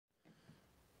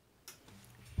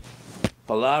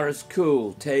Polaris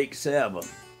cool, take 7.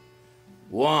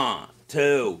 1,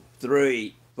 2,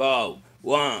 3, 4.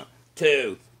 1,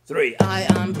 2, 3. I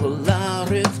am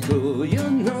Polaris cool. You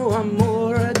know I'm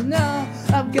moored now.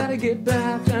 I've gotta get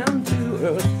back down to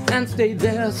earth and stay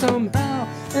there somehow.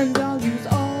 And I'll use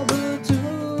all the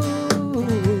tools.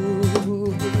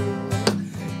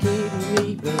 Keep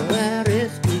me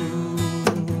Polaris cool.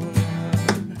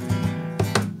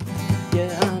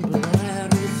 Yeah, I'm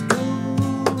Polaris cool.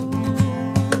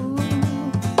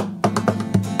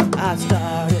 I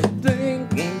started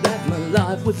thinking that my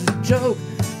life was a joke,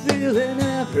 feeling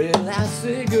every last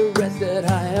cigarette that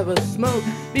I ever smoked,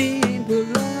 being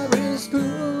Polaris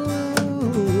cool.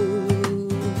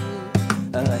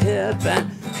 A hip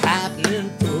and happening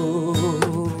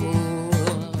fool.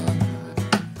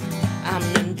 I'm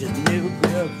into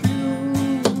nuclear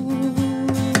fuel.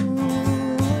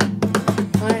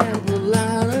 I am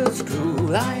Polaris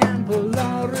cool. I am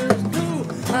Polaris cool.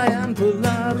 I am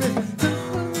Polaris cool.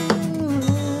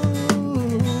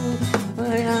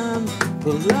 I am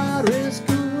Polaris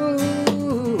cool.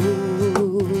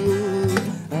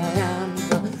 I am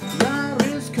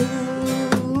Polaris cool.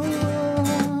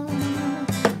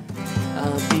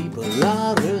 I'll be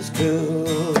Polaris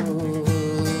cool.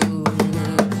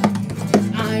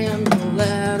 I am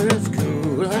Polaris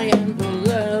cool. I am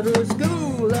Polaris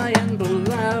cool. I am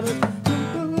Polaris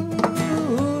cool.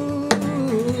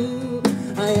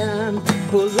 I am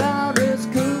Polaris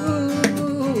cool.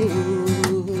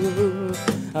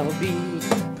 I'll be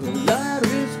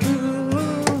Polaris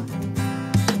cool.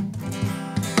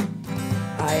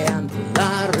 I am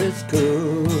Polaris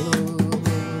cool.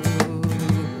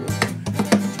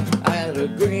 I have a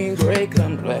green-gray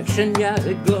complexion, yeah,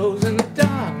 it glows in the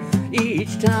dark.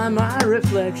 Each time my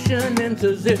reflection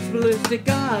enters its ballistic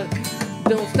arc.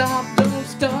 Don't stop, don't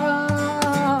start.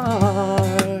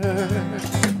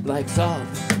 Like salt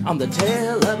on the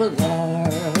tail of a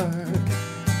lark.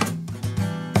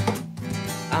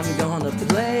 I'm gonna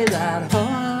play that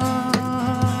hard.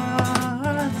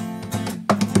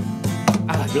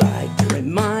 I'd like to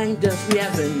remind us we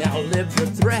haven't outlived the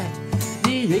threat.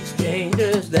 The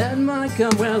exchanges that might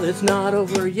come, well, it's not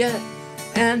over yet.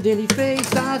 And any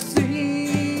face I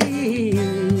see,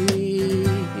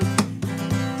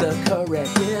 the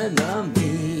correct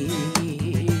enemy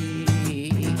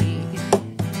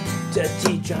to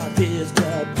teach our peers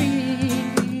to be.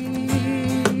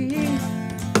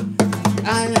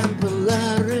 I am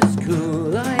Polaris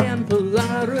cool. I am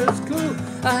Polaris cool.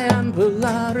 I am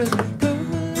Polaris cool.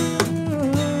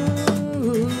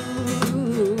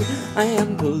 I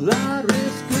am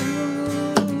Polaris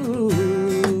cool.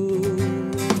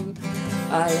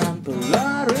 I am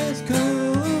Polaris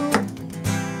cool.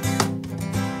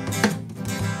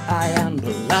 I am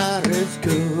Polaris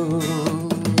cool.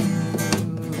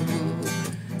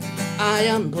 I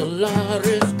am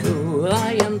Polaris cool.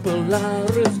 I am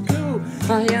Polaris cool.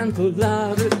 I am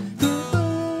Polaris cool.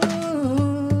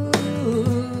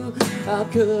 I'm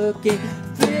cooking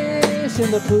fish in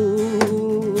the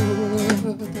pool.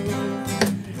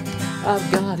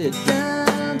 I've got it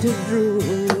down to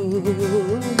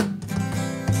drool.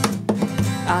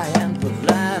 I am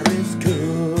Polaris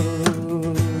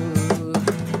cool.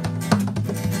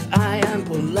 I am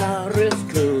Polaris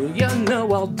cool. You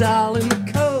know I'll dial in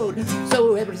the code,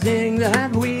 so everything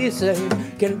that we say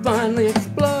can finally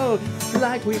explode,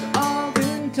 like we've all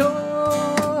been told.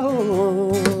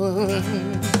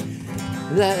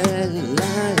 Let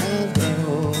it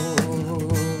go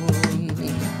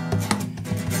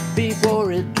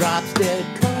before it drops dead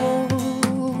cold.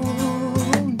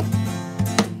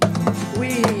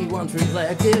 We once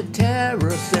reflected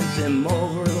terror, sent them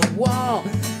over the wall,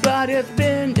 but it's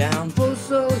been down for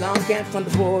so long, can't find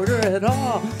the border at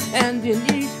all. And in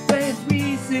each place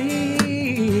we see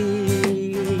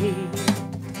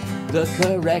the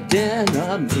correct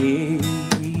enemy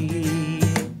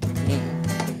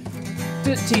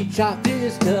to teach our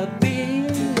fears to be.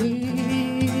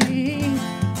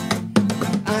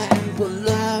 I am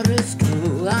Polaris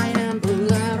cool. I am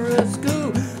Polaris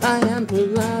cool. I am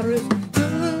Polaris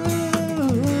cool.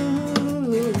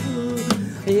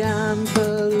 I am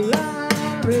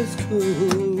Polaris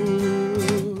cool.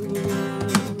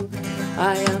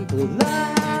 I am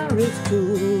Polaris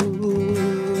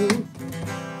cool.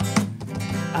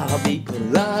 I'll be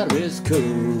Polaris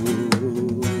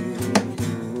cool.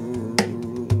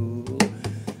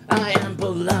 I am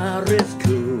Polaris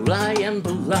cool. I am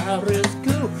Polaris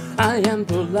cool. I am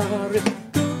Polaris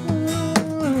cool.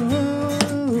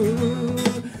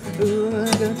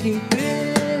 I'm gonna keep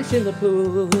fish in the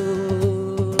pool.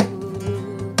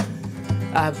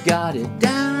 I've got it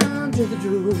down to the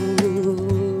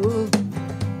drool.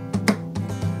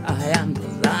 am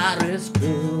Polaris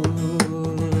cool.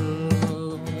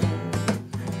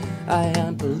 I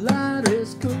am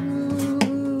Polaris cool.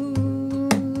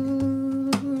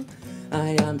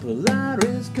 I am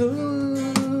Polaris cool.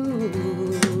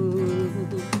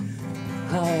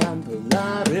 I am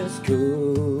Polaris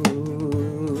cool.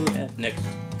 Next.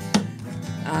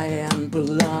 I am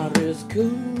Polaris cool.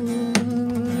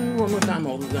 One more time,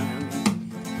 all the time.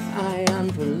 I am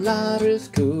Polaris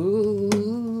cool.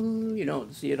 You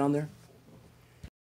don't see it on there?